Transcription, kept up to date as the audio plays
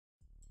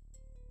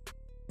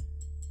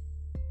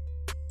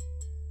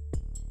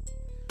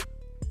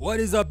What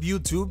is up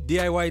YouTube,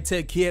 DIY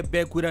Tech here,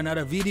 back with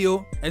another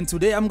video, and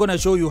today I'm gonna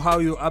show you how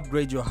you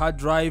upgrade your hard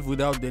drive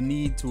without the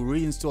need to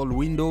reinstall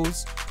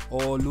Windows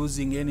or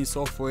losing any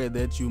software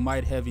that you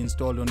might have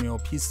installed on your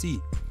PC.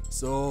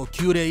 So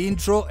cue the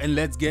intro and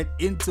let's get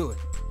into it.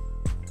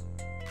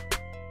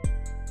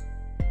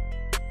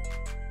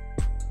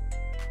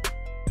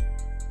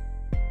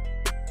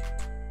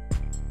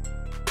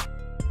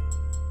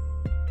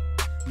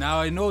 Now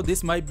I know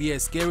this might be a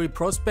scary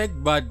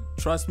prospect, but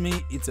trust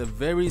me, it's a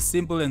very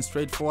simple and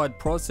straightforward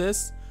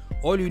process.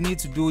 All you need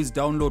to do is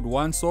download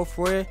one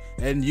software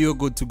and you're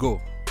good to go.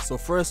 So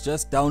first,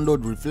 just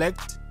download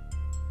Reflect,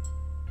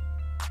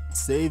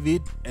 save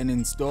it and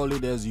install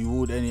it as you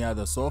would any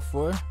other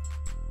software.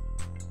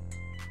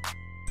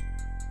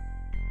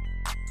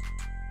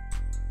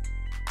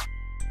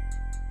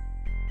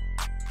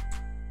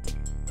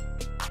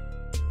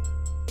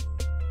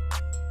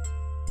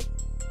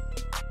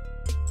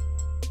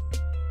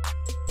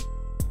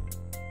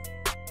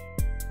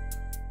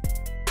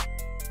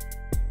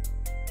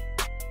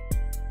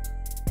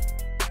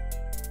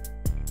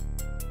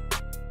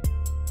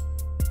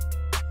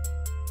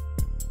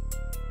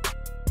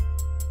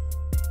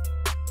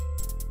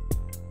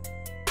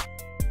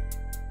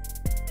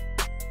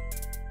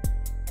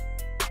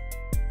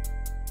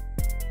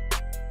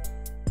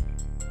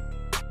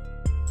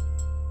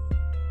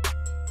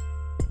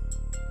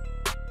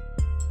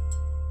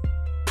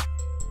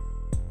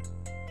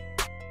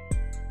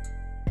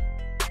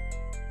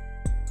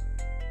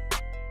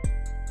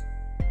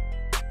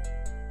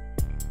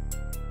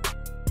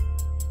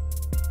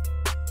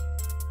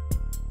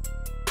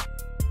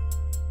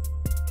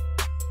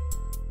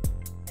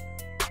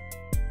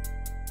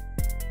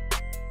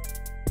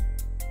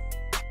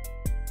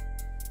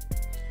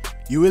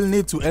 You will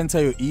need to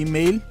enter your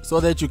email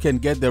so that you can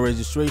get the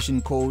registration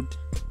code,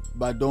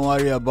 but don't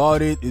worry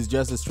about it, it's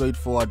just a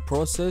straightforward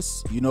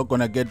process. You're not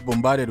gonna get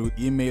bombarded with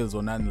emails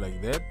or nothing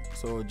like that.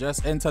 So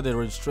just enter the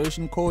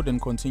registration code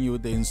and continue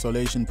with the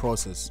installation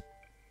process.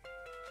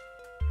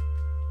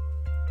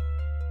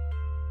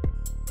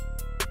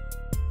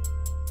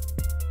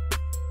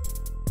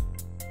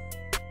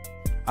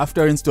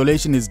 After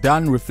installation is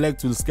done,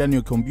 Reflect will scan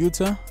your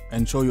computer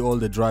and show you all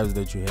the drives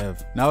that you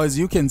have. Now, as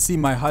you can see,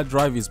 my hard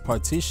drive is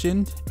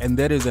partitioned, and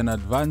that is an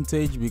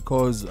advantage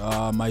because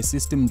my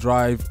system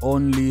drive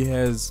only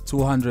has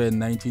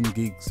 219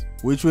 gigs,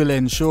 which will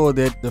ensure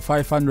that the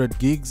 500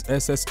 gigs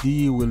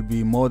SSD will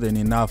be more than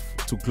enough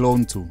to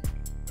clone to.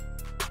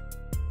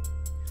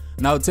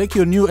 Now take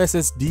your new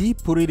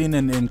SSD, put it in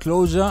an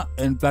enclosure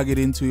and plug it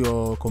into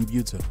your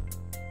computer.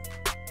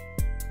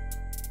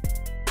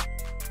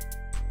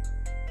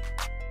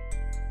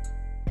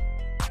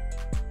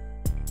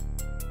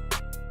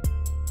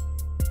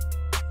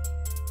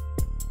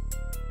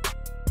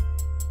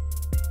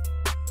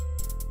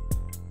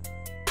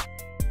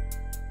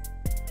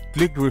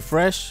 Click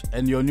refresh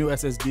and your new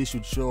SSD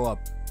should show up.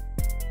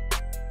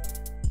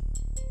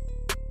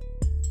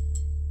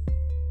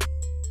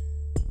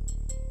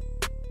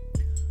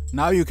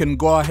 Now you can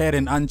go ahead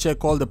and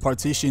uncheck all the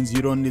partitions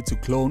you don't need to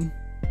clone.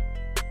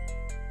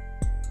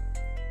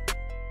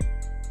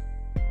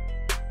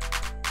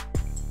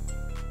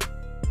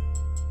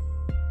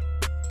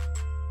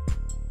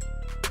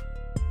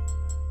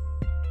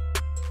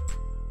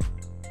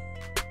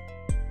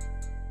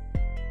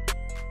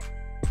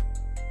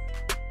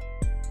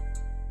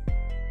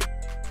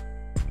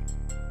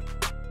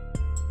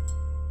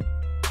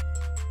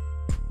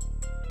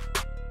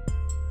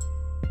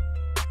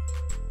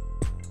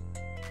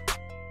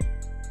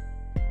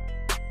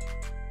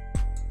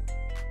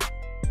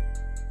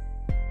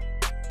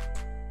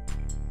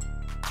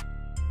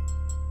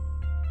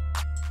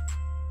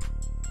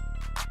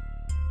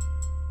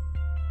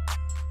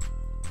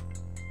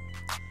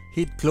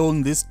 Hit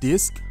clone this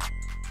disk.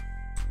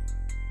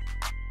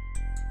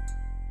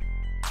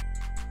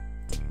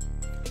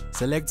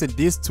 Select a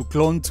disk to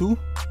clone to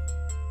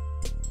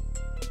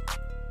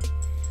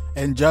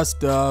and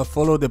just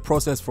follow the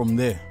process from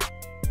there.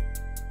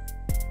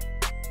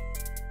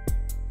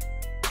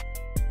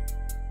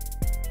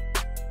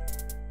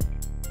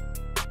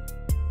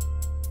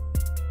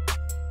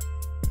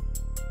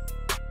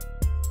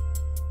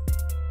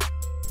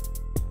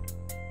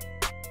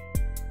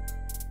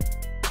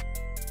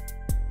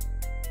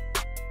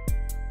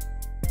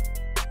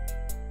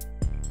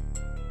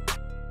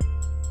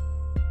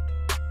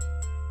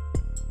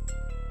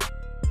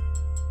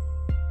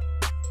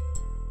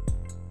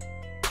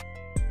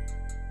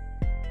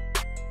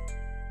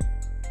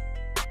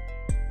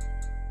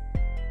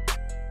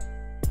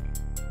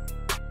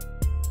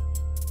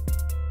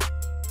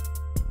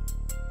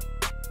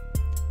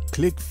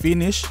 Click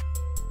finish.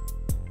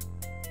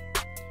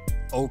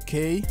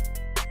 OK.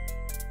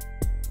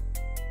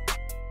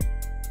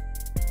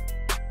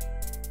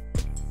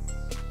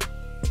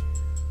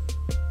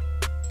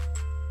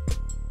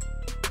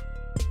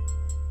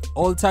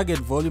 All target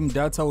volume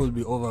data will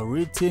be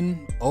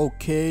overwritten.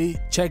 OK.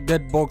 Check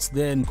that box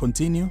there and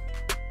continue.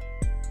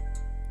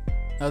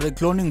 Now the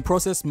cloning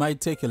process might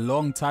take a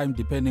long time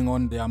depending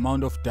on the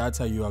amount of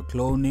data you are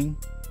cloning,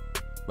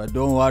 but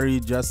don't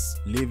worry, just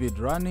leave it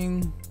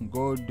running,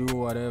 go do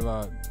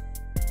whatever.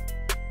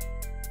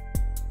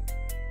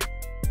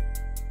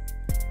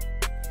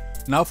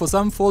 Now for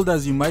some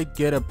folders you might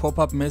get a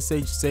pop-up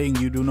message saying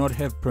you do not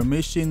have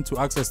permission to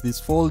access this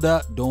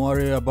folder. Don't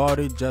worry about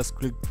it, just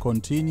click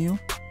continue.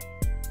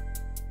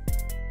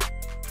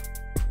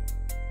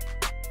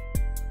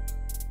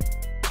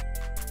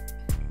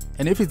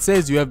 And if it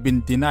says you have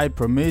been denied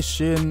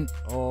permission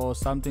or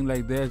something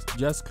like that,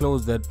 just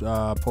close that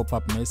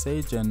pop-up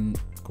message and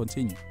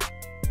continue.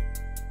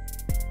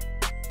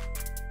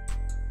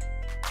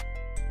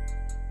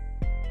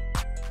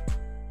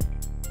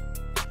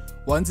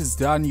 Once it's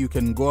done, you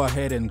can go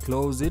ahead and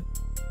close it.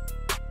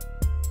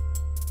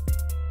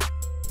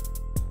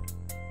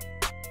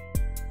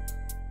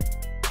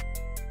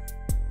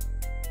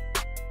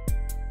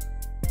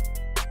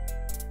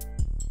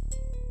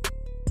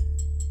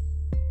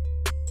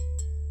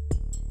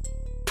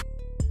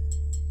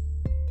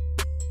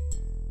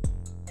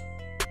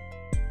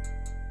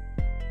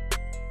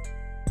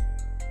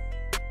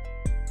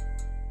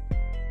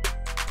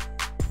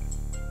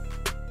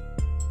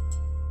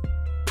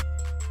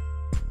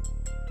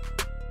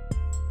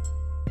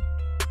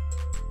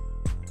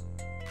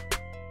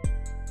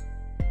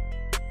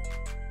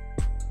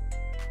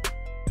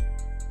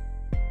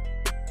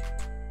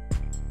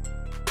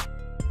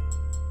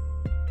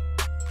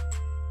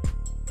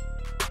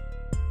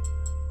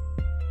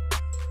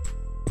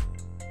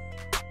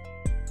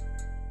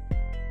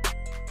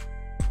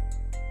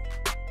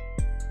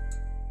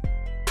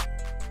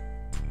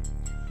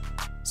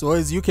 So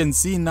as you can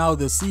see now,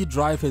 the C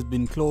drive has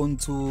been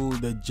cloned to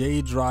the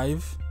J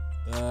drive.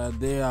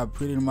 They are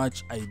pretty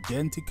much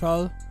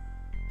identical,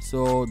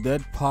 so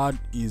that part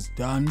is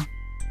done.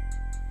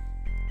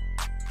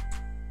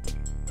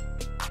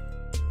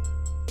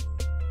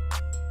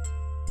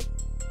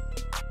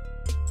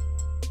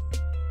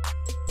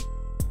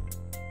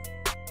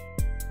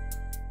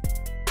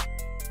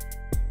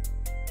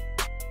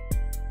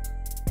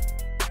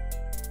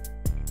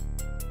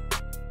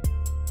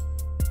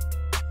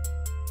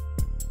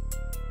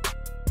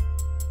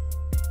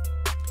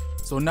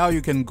 So now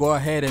you can go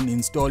ahead and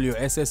install your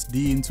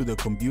SSD into the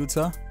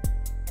computer.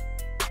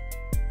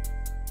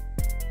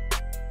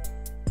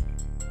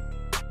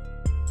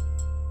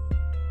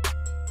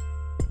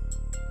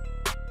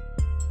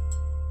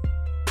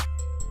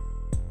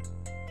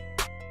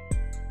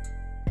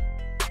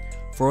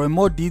 For a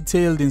more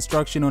detailed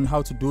instruction on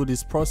how to do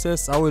this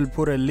process, I will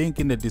put a link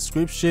in the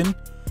description.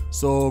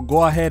 So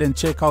go ahead and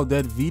check out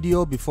that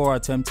video before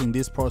attempting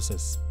this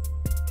process.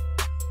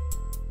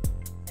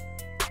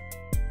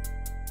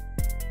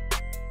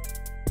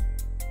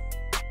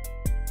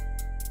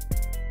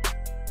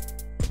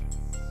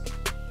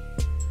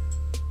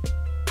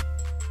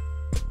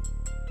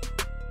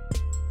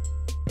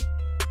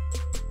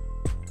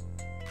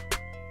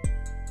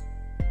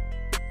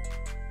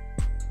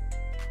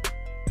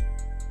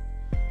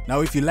 Now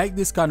if you like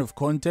this kind of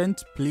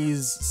content,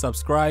 please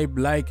subscribe,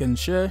 like and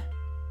share,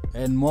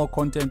 and more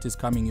content is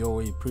coming your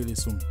way pretty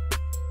soon.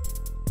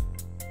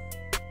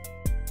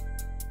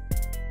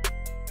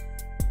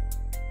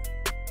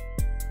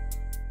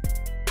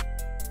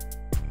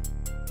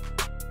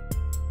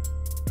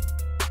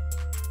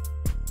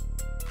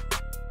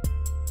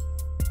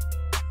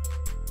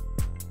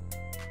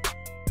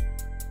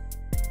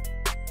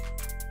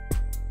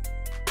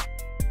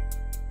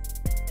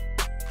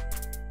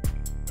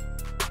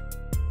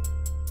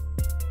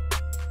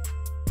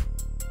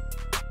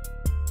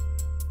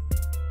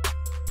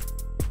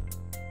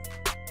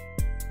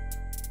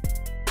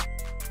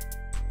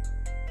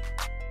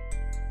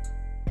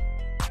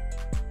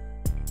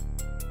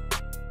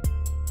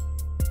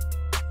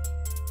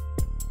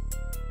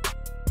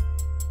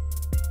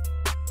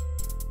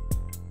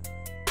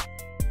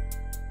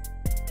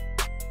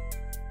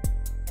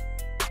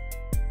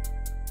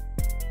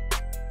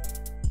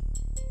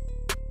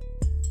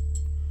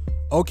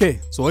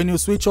 Okay, so when you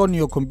switch on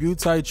your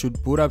computer, it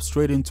should boot up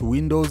straight into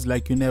Windows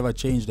like you never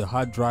changed the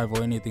hard drive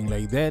or anything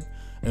like that,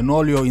 and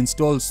all your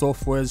installed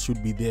softwares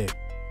should be there.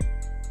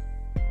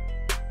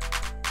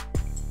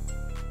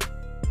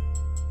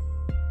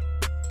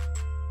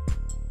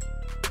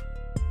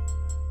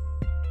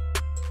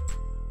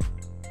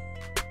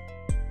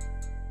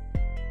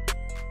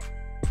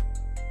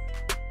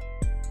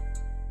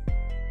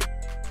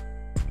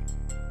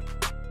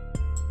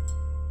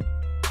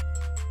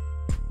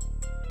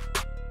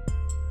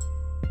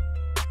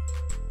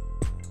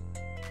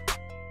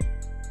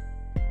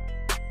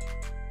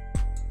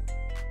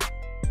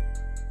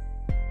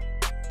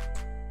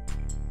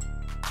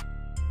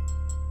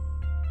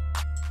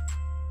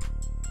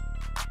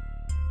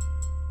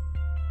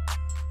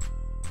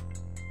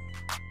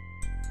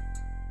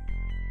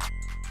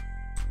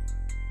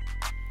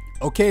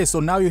 Okay, so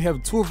now you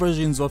have two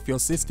versions of your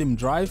system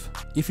drive.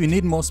 If you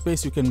need more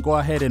space, you can go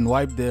ahead and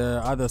wipe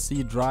the other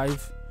C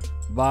drive.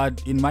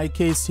 But in my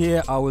case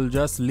here, I will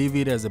just leave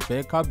it as a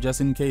backup just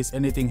in case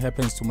anything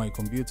happens to my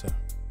computer.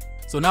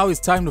 So now it's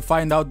time to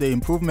find out the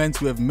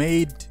improvements we have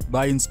made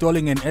by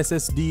installing an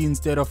SSD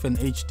instead of an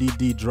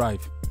HDD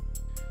drive.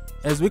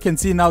 As we can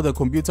see now, the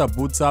computer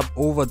boots up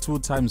over 2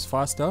 times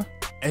faster,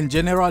 and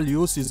general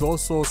use is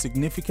also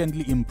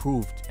significantly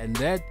improved, and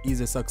that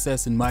is a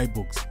success in my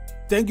books.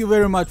 Thank you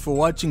very much for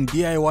watching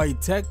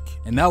DIY Tech,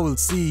 and I will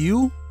see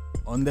you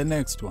on the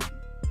next one.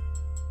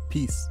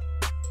 Peace.